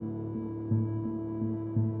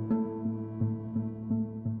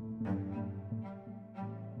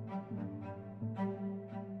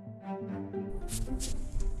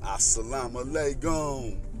Assalamu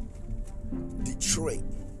alaikum. Detroit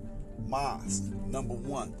Mosque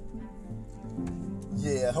 #1.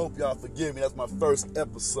 Yeah, I hope y'all forgive me. That's my first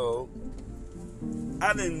episode.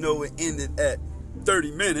 I didn't know it ended at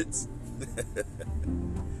 30 minutes.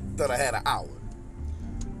 Thought I had an hour.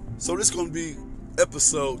 So this is going to be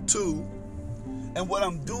episode 2. And what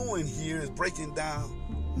I'm doing here is breaking down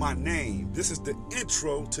my name. This is the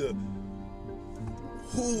intro to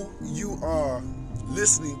who you are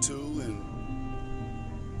listening to, and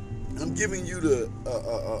I'm giving you the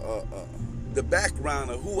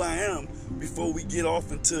background of who I am before we get off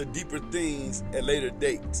into deeper things at later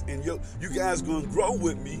dates. And you guys going to grow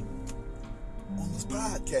with me on this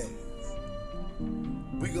podcast.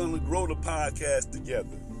 We're going to grow the podcast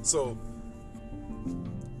together. So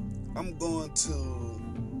I'm going to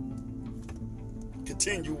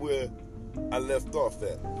continue where I left off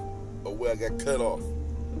at, or where I got cut off.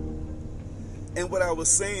 And what I was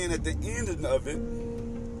saying at the end of it,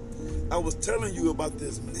 I was telling you about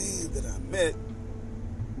this man that I met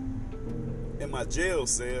in my jail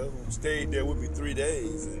cell who stayed there with me 3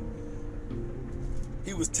 days. And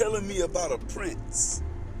he was telling me about a prince.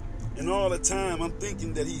 And all the time I'm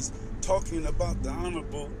thinking that he's talking about the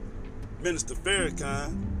Honorable Minister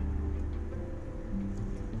Farrakhan,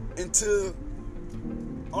 until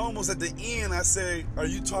almost at the end I say, are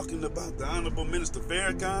you talking about the Honorable Minister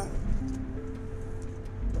Farrakhan?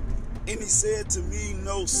 And he said to me,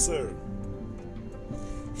 no, sir.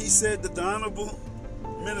 He said that the Honorable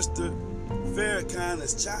Minister Farrakhan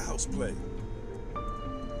is child's play.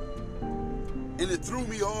 And it threw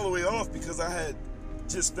me all the way off because I had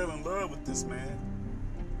just fell in love with this man.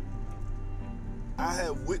 I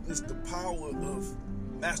had witnessed the power of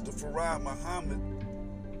Master Farad Muhammad,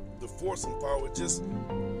 the force and power, just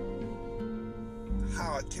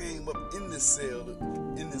how I came up in this cell,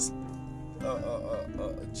 in this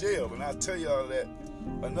jail, and I'll tell y'all that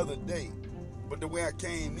another day. But the way I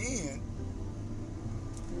came in,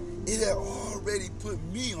 it had already put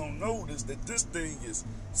me on notice that this thing is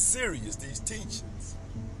serious, these teachings.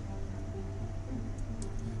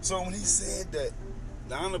 So when he said that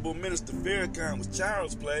the Honorable Minister Farrakhan was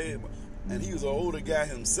child's play, and he was an older guy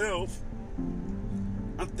himself,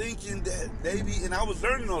 I'm thinking that maybe, and I was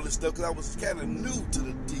learning all this stuff because I was kind of new to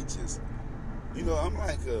the teachings. You know, I'm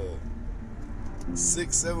like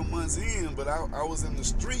 6-7 months in, but I was in the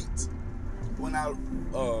streets when I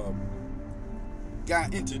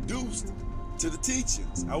got introduced to the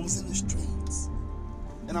teachings. I was in the streets,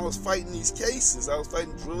 and I was fighting these cases. I was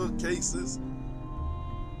fighting drug cases.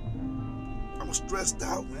 I was stressed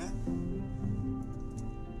out, man.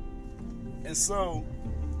 And so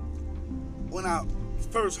when I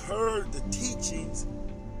first heard the teachings,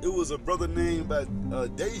 it was a brother named by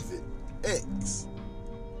David X.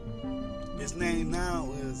 His name now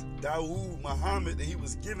is Dawood Muhammad, and he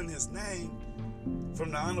was given his name from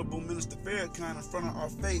the Honorable Minister Farrakhan in front of our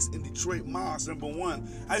face in Detroit Mosque #1.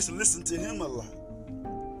 I used to listen to him a lot.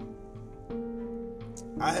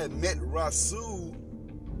 I had met Rasul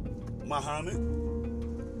Muhammad,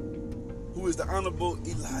 who is the Honorable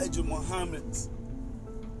Elijah Muhammad's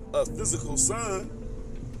physical son.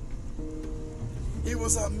 He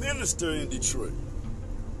was our minister in Detroit.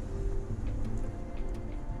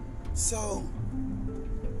 So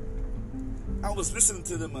I was listening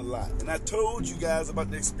to them a lot, and I told you guys about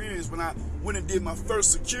the experience when I went and did my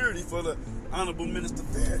first security for the Honorable Minister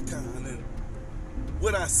Farrakhan, and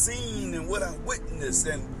what I seen and what I witnessed,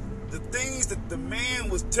 and the things that the man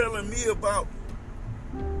was telling me about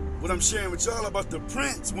what I'm sharing with y'all about the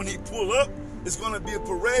prince. When he pull up, it's going to be a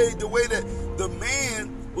parade. The way that the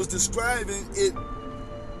man was describing it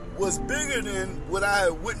was bigger than what I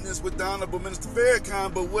had witnessed with the Honorable Minister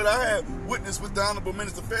Farrakhan, but what I had witnessed with the Honorable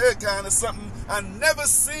Minister Farrakhan is something I never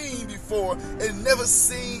seen before and never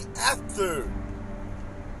seen after.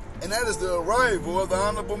 And that is the arrival of the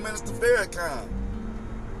Honorable Minister Farrakhan.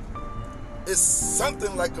 It's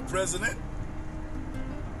something like a president.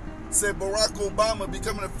 Said Barack Obama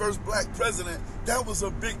becoming the first black president, that was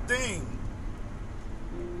a big thing.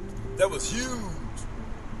 That was huge.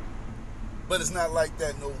 But it's not like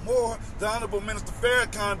that no more. The Honorable Minister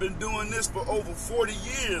Farrakhan been doing this for over 40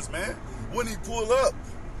 years, man. When he pull up,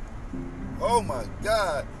 oh my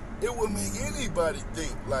God, it would make anybody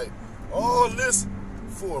think like, all this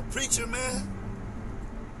for a preacher, man?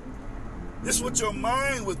 This is what your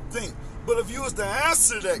mind would think. But if you was to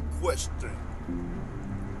answer that question,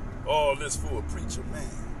 all this for a preacher,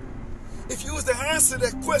 man. If you was to answer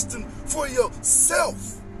that question for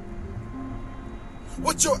yourself,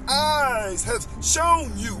 what your eyes have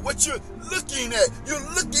shown you, what you're looking at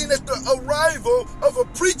the arrival of a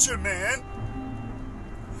preacher man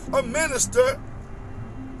a minister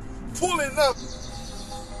pulling up,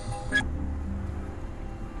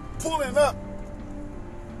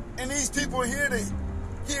 and these people here to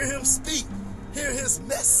hear him speak, hear his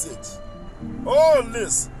message. All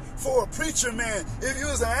this for a preacher man, if you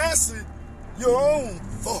was to answer your own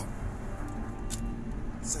thought.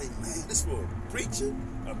 Say, man, this for a preacher,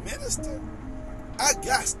 a minister? I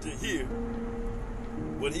got to hear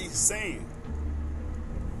what he's saying.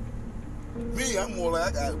 Me, I'm more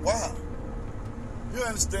like, wow. You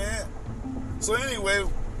understand? So anyway,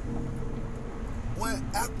 when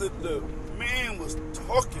after the man was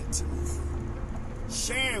talking to me,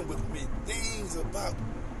 sharing with me things about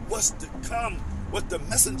what's to come, what the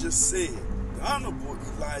messenger said, the Honorable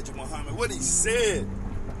Elijah Muhammad, what he said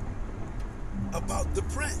about the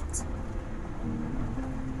prince.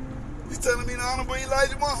 He's telling me the Honorable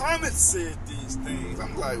Elijah Muhammad said these things.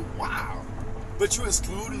 I'm like, wow. But you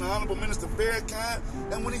excluding the Honorable Minister Farrakhan.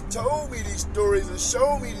 And when he told me these stories and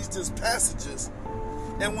showed me these passages,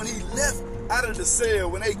 and when he left out of the cell,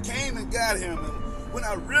 when they came and got him, and when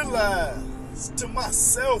I realized to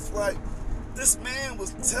myself, like, this man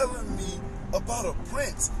was telling me about a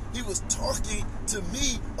prince. He was talking to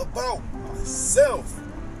me about myself.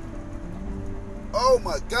 Oh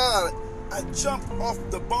my God. I jumped off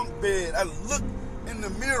the bunk bed. I looked in the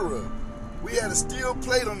mirror. We had a steel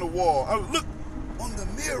plate on the wall. I looked on the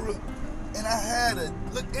mirror, and I had a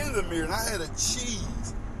look in the mirror, and I had a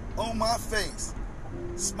cheese on my face,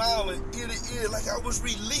 smiling ear to ear like I was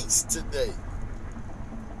released today.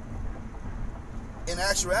 In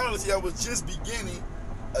actuality, I was just beginning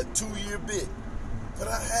a 2-year bid, but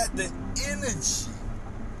I had the energy.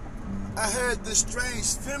 I had this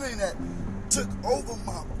strange feeling that took over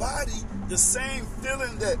my body, the same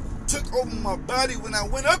feeling that took over my body when I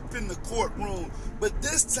went up in the courtroom. But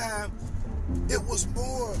this time, it was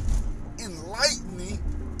more enlightening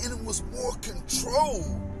and it was more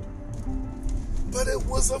controlled. But it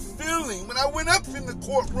was a feeling when I went up in the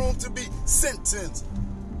courtroom to be sentenced.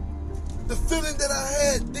 The feeling that I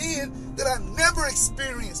had then that I never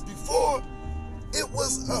experienced before, it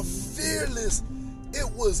was a fearless,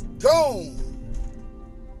 it was gone.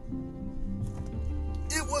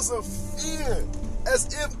 It was a fear,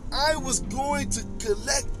 as if I was going to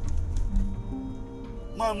collect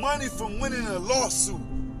my money from winning a lawsuit,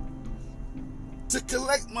 to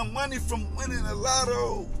collect my money from winning a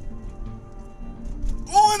lotto,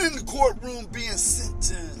 going in the courtroom being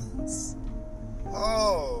sentenced.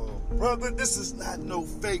 Oh, brother, this is not no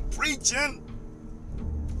fake preaching.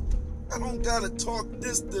 I don't gotta talk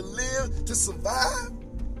this to live, to survive.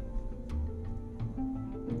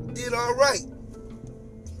 Did all right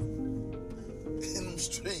in them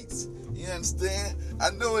streets. You understand? I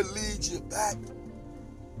know it leads you back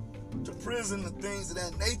to prison and things of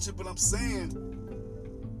that nature, but I'm saying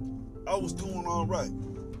I was doing all right.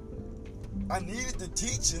 I needed the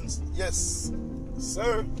teachings, yes,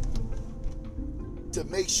 sir, to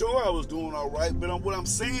make sure I was doing all right. But what I'm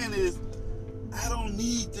saying is, I don't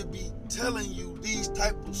need to be telling you these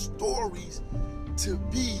type of stories to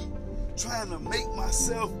be trying to make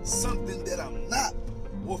myself something that I'm not,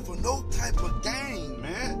 or for no type of gain,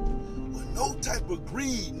 man, or no type of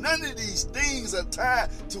greed. None of these things are tied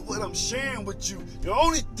to what I'm sharing with you. The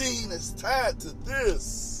only thing that's tied to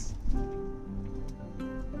this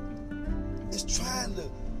is trying to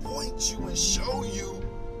point you and show you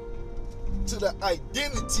to the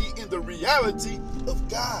identity and the reality of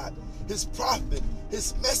God, His prophet,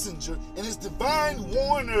 His messenger, and His divine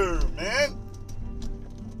warner, man.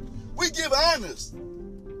 We give honors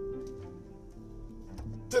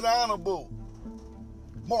to the Honorable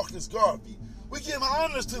Marcus Garvey. We give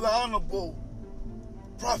honors to the Honorable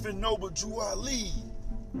Prophet Noble Drew Ali,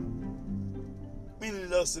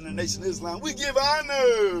 meaning us in the Nation of Islam. We give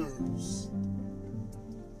honors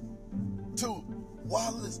to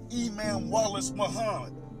Imam Wallace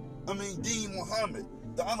Muhammad, Dean Muhammad,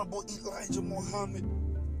 the Honorable Elijah Muhammad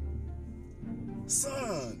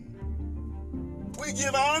son. We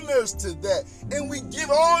give honors to that. And we give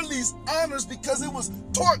all these honors because it was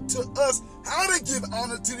taught to us how to give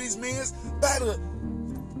honor to these men by the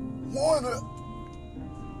warner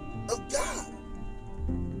of God.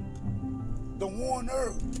 The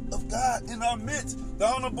warner of God in our midst, the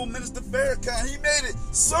Honorable Minister Farrakhan. He made it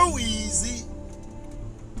so easy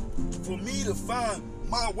for me to find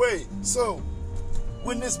my way. So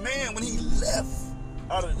when this man, when he left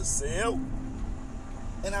out of the cell,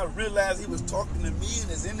 and I realized he was talking to me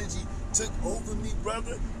and his energy took over me,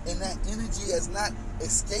 brother, and that energy has not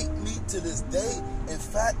escaped me to this day. In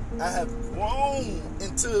fact, I have grown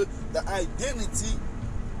into the identity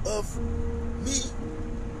of me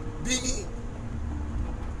being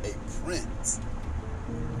a prince.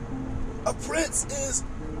 A prince is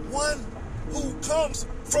one who comes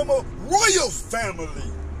from a royal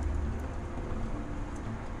family.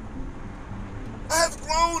 I have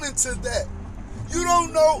grown into that. You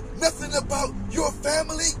don't know nothing about your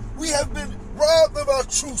family. We have been robbed of our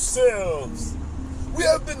true selves. We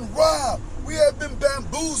have been robbed. We have been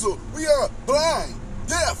bamboozled. We are blind,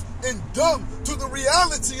 deaf, and dumb to the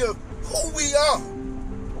reality of who we are.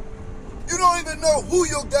 You don't even know who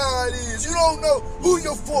your God is. You don't know who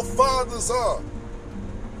your forefathers are.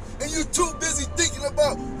 And you're too busy thinking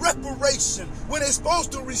about reparation when they're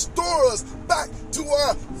supposed to restore us back to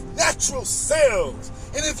our natural selves.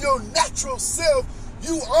 And if your natural self,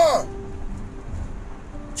 you are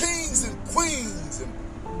kings and queens and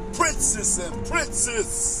princess and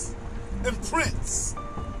princess and prince,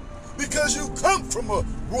 because you come from a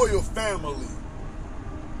royal family.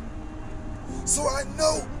 So I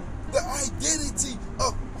know the identity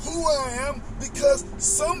of who I am because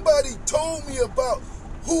somebody told me about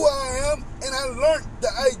who I am, and I learned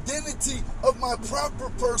the identity of my proper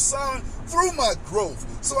person through my growth.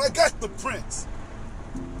 So I got the prince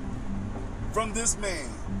from this man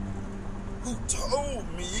who told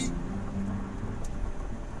me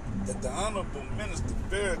that the Honorable Minister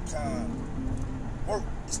Farrakhan work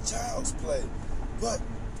is child's play. But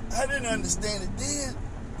I didn't understand it then.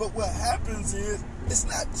 But what happens is, it's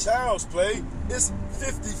not child's play, it's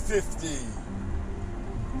 50-50.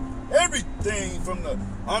 Everything from the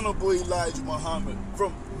Honorable Elijah Muhammad,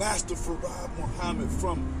 from Master Farad Muhammad,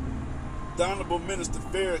 from the Honorable Minister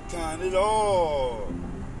Farrakhan, it all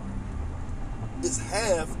is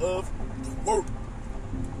half of the work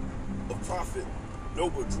of Prophet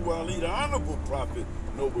Nobile Drew Ali, the Honorable Prophet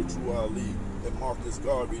Nobile Drew Ali, and Marcus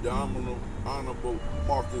Garvey, the Honorable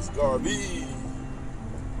Marcus Garvey.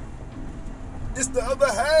 It's the other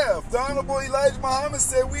half. The Honorable Elijah Muhammad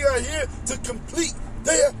said we are here to complete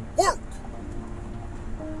their work.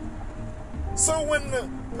 So when the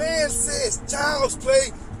man says child's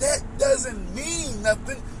play, that doesn't mean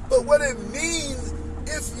nothing. But what it means,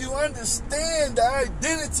 if you understand the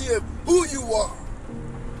identity of who you are,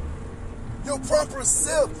 your proper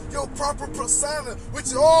self, your proper persona,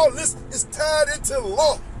 which all this is tied into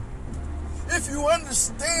law. If you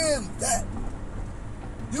understand that,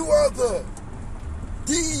 you are the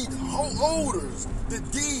deed holders,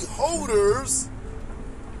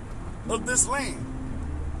 of this land.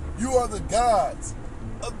 You are the gods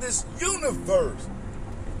of this universe.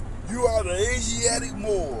 You are the Asiatic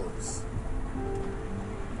Moors.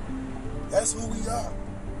 That's who we are.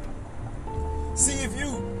 See, if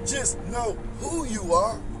you just know who you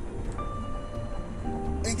are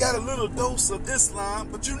and got a little dose of Islam,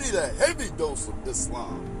 but you need a heavy dose of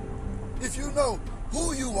Islam. If you know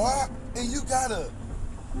who you are and you got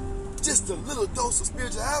just a little dose of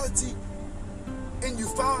spirituality, and you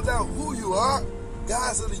found out who you are,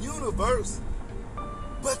 gods of the universe,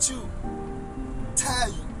 but you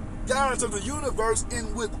tie gods of the universe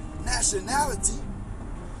in with nationality.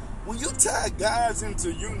 When you tie gods of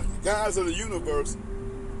the universe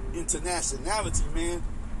into nationality, man,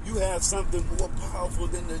 you have something more powerful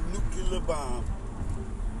than the nuclear bomb.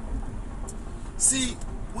 See,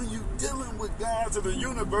 when you're dealing with gods of the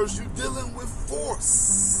universe, you're dealing with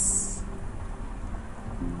force.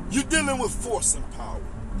 You're dealing with force and power.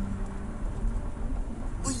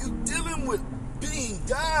 When you're dealing with being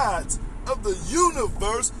gods of the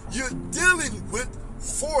universe, you're dealing with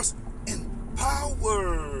force and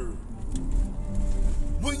power.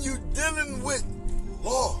 When you're dealing with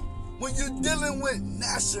law, when you're dealing with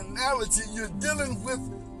nationality, you're dealing with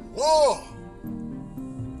law.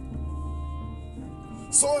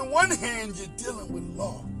 So on one hand, you're dealing with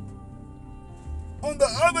law. On the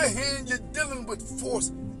other hand, you're dealing with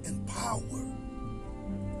force and power.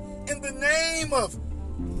 And the name of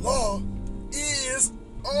law is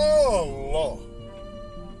all law.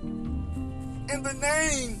 In the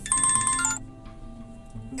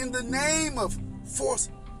name of force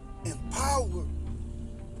and power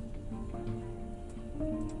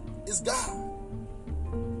is God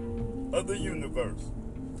of the universe.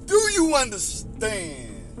 Do you understand?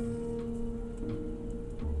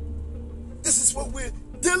 This is what we're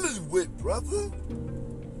dealing with, brother.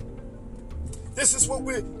 This is what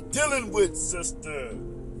we're dealing with, sister.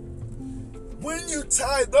 When you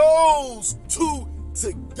tie those two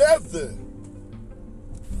together,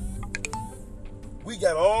 we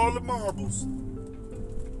got all the marbles.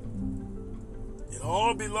 It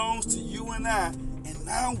all belongs to you and I. And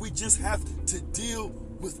now we just have to deal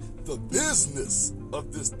with the business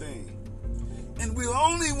of this thing. And we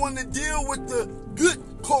only want to deal with the good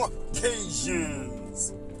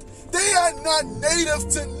Caucasians. They are not native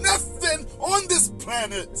to nothing on this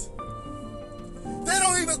planet. They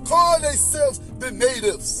don't even call themselves the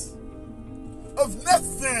natives of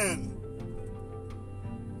nothing.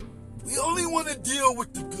 We only want to deal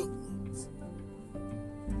with the good ones.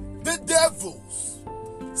 The devils,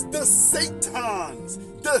 the Satans,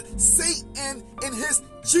 the Satan and his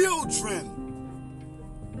children.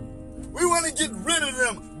 We want to get rid of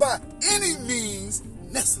them by any means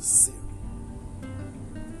necessary.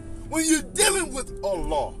 When you're dealing with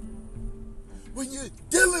Allah, when you're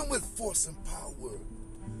dealing with force and power,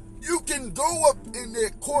 you can go up in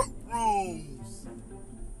their courtrooms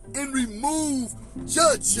and remove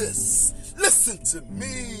judges. Listen to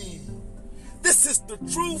me. This is the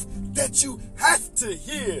truth that you have to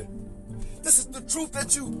hear. This is the truth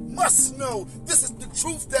that you must know. This is the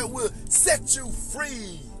truth that will set you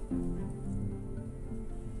free.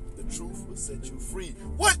 The truth will set you free.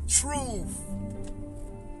 What truth?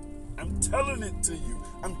 I'm telling it to you.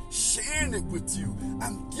 I'm sharing it with you.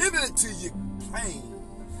 I'm giving it to you plain.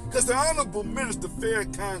 Because the Honorable Minister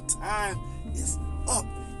Farrakhan time is up.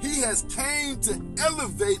 He has came to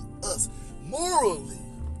elevate us morally.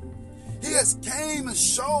 He has came and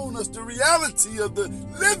shown us the reality of the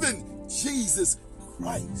living Jesus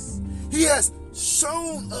Christ. He has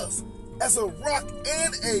shown us as a rock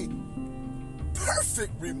and a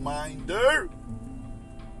perfect reminder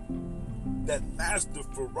that Master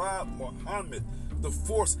Farad Muhammad, the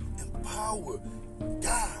force and power,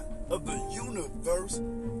 God of the universe,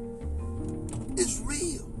 is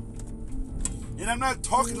real. And I'm not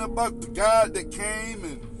talking about the God that came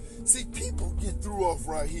and, see, people get through off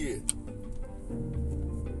right here.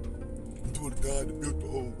 I'm talking about the God that built the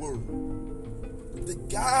whole world. The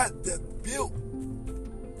God that built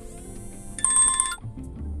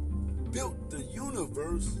the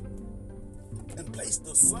universe and placed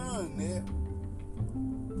the sun there.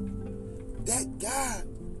 That God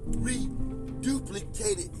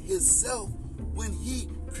reduplicated himself when he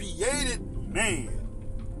created man.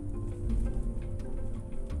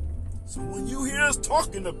 So when you hear us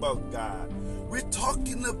talking about God, we're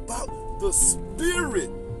talking about the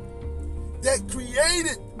spirit that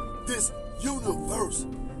created this universe,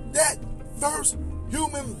 that first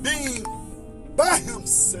human being by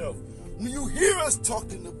himself. When you hear us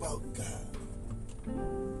talking about God,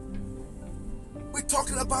 we're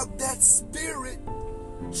talking about that spirit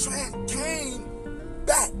came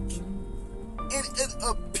back and it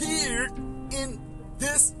appeared in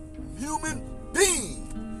this human being.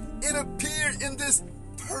 It appeared in this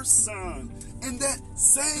person. And that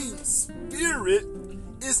same spirit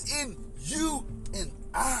is in you and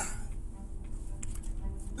I.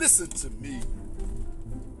 Listen to me.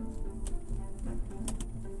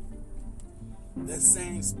 That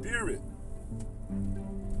same spirit,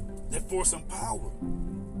 that force and power,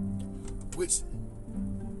 which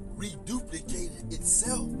reduplicated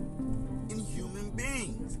itself in human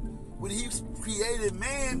beings. When he created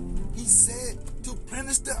man, he said to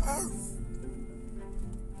replenish the earth.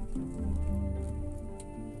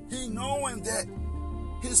 He knowing that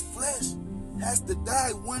his flesh has to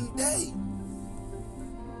die one day.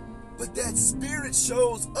 But that spirit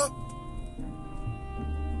shows up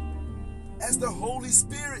as the Holy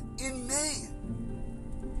Spirit in man.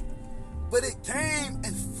 But it came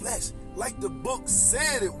in flesh like the book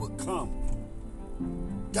said it would come.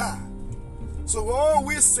 God. So all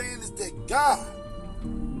we're saying is that God,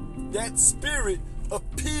 that spirit,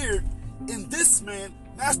 appeared in this man,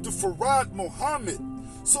 Master Farad Muhammad.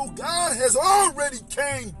 So God has already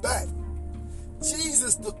came back.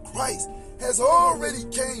 Jesus the Christ has already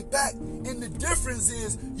came back. And the difference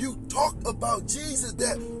is you talk about Jesus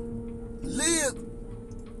that lived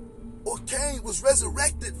or came, was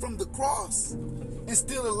resurrected from the cross and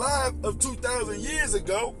still alive of 2,000 years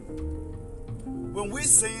ago. When we're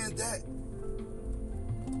saying that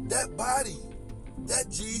that body, that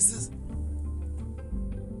Jesus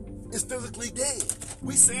is physically dead.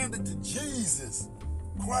 We're saying that the Jesus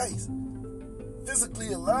Christ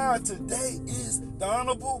physically alive today is the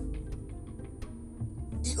Honorable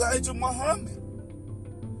Elijah Muhammad.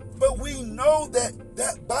 But we know that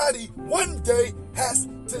that body one day has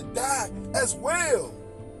to die as well.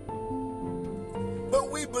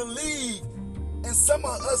 But we believe, and some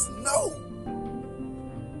of us know,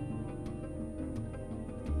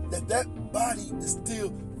 that that body is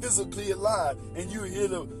still physically alive. And you hear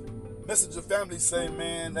the messenger family say,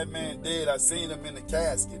 man, that man dead. I seen him in the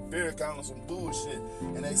casket. Farrakhan on some bullshit.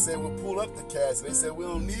 And they said, we'll pull up the casket. They said, we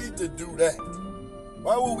don't need to do that.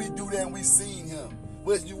 Why would we do that when we seen him?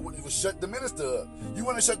 Well, you would shut the minister up. You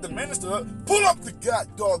want to shut the minister up? Pull up the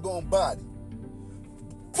doggone body.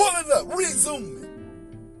 Pull it up. Resume it.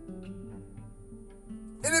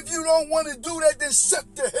 And if you don't want to do that, then shut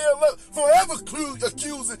the hell up. Forever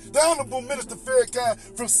accusing the Honorable Minister Farrakhan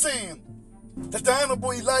from saying that the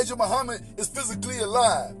Honorable Elijah Muhammad is physically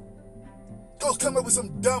alive. Go come up with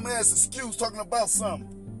some dumbass excuse talking about something.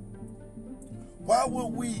 Why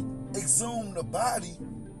would we exhume the body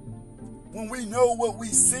when we know what we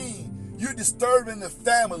seen? You're disturbing the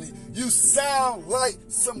family. You sound like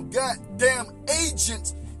some goddamn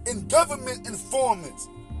agents and government informants.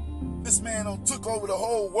 This man done took over the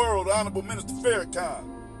whole world, the Honorable Minister Farrakhan.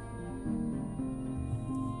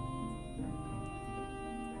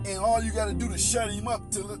 And all you got to do to shut him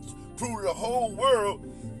up to prove to the whole world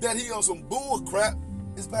that he on some bull crap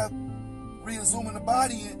is by re-exhuming the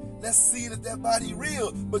body and let's see if that body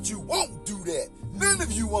real. But you won't do that. None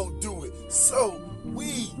of you won't do it. So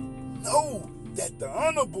we know that the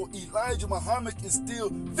Honorable Elijah Muhammad is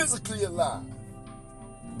still physically alive.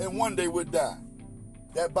 And one day will die.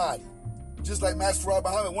 That body. Just like Master Farad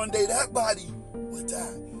Muhammad, one day that body will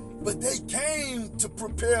die. But they came to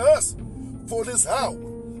prepare us for this hour.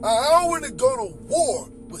 An hour to go to war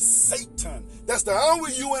with Satan. That's the hour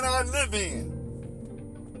you and I live in.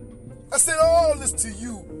 I said all this to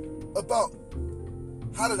you about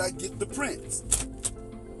how did I get the prince.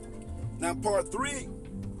 Now part 3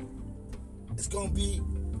 is going to be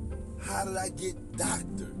how did I get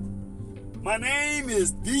Doctor. My name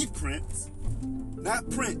is The Prince, not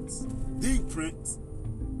Prince, The Prince,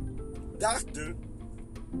 Dr.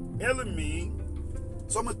 Elamin.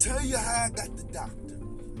 So I'm going to tell you how I got the doctor.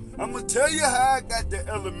 I'm going to tell you how I got the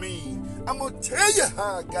Elamin. I'm going to tell you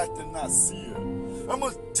how I got the Nasir. I'm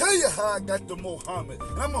going to tell you how I got the Muhammad.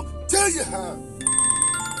 And I'm going to tell you how.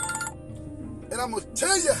 And I'm going to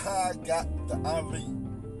tell you how I got the Ali.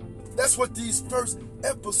 That's what these first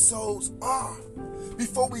episodes are.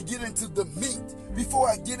 Before we get into the meat, before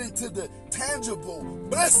I get into the tangible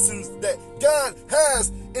blessings that God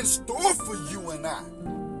has in store for you and I.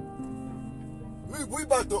 We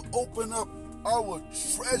about to open up our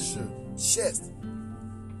treasure chest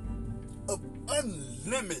of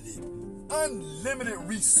unlimited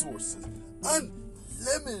resources,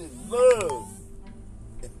 unlimited love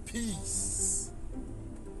and peace.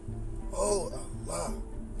 Oh Allah.